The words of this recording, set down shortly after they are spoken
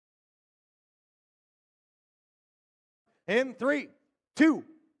in 3, 2,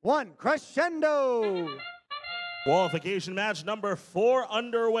 1, crescendo. Qualification match number 4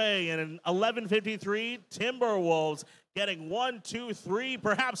 underway, and in 11:53, Timberwolves getting 1, 2, 3,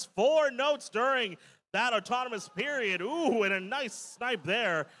 perhaps 4 notes during that autonomous period. Ooh, and a nice snipe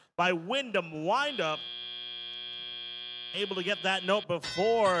there by Wyndham Windup. Able to get that note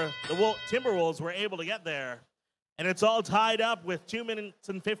before the Timberwolves were able to get there. And it's all tied up with 2 minutes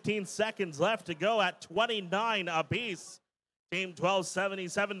and 15 seconds left to go at 29 apiece. Team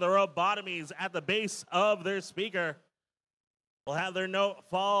 1277, the Robotics, at the base of their speaker, will have their note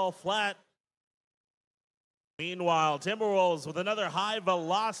fall flat. Meanwhile, Timberwolves with another high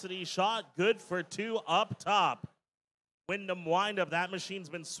velocity shot, good for 2 up top. Wyndham Windup, that machine's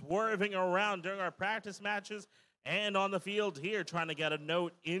been swerving around during our practice matches and on the field here, trying to get a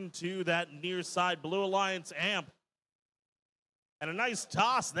note into that near side Blue Alliance amp. And a nice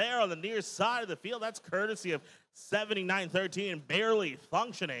toss there on the near side of the field. That's courtesy of 7913, barely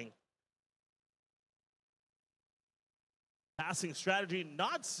functioning. Passing strategy,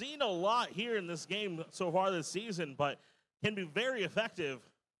 not seen a lot here in this game so far this season, but can be very effective.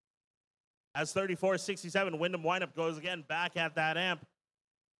 As 34-67, Wyndham Windup goes again back at that amp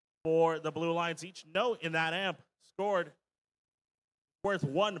for the Blue Alliance. Each note in that amp scored worth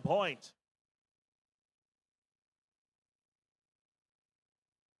 1 point.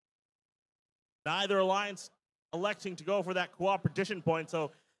 Neither alliance electing to go for that cooperation point,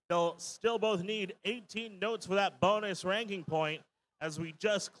 so they'll still both need 18 notes for that bonus ranking point. As we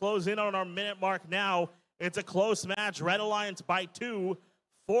just close in on our minute mark now, it's a close match. Red Alliance by 2,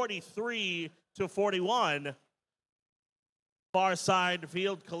 43-41. Far side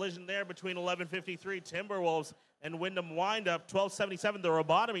field collision there between 11:53 Timberwolves and Wyndham Windup. 12:77, the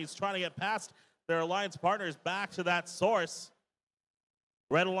Robotics trying to get past their alliance partners back to that source.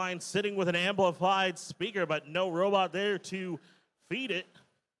 Red Alliance sitting with an amplified speaker, but no robot there to feed it.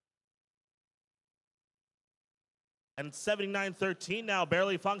 And 7913 now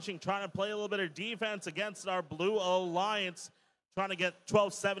barely functioning, trying to play a little bit of defense against our Blue Alliance, trying to get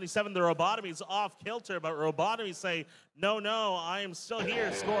 12:77, the Robotics off kilter, but Robotics say, no, I am still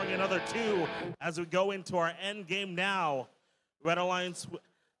here, scoring another 2 as we go into our end game now. Red Alliance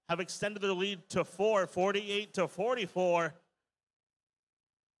have extended their lead to 4, 48-44.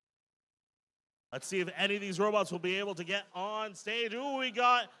 Let's see if any of these robots will be able to get on stage. Ooh, we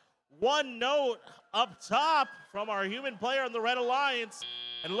got 1 note up top from our human player on the Red Alliance.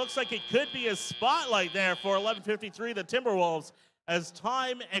 And it looks like it could be a spotlight there for 11:53, the Timberwolves, as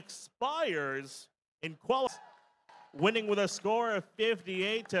time expires in qualification. Winning with a score of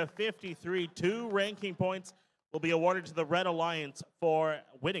 58-53. 2 ranking points will be awarded to the Red Alliance for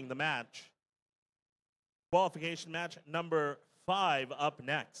winning the match. Qualification match number 5 up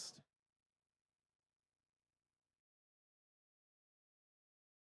next.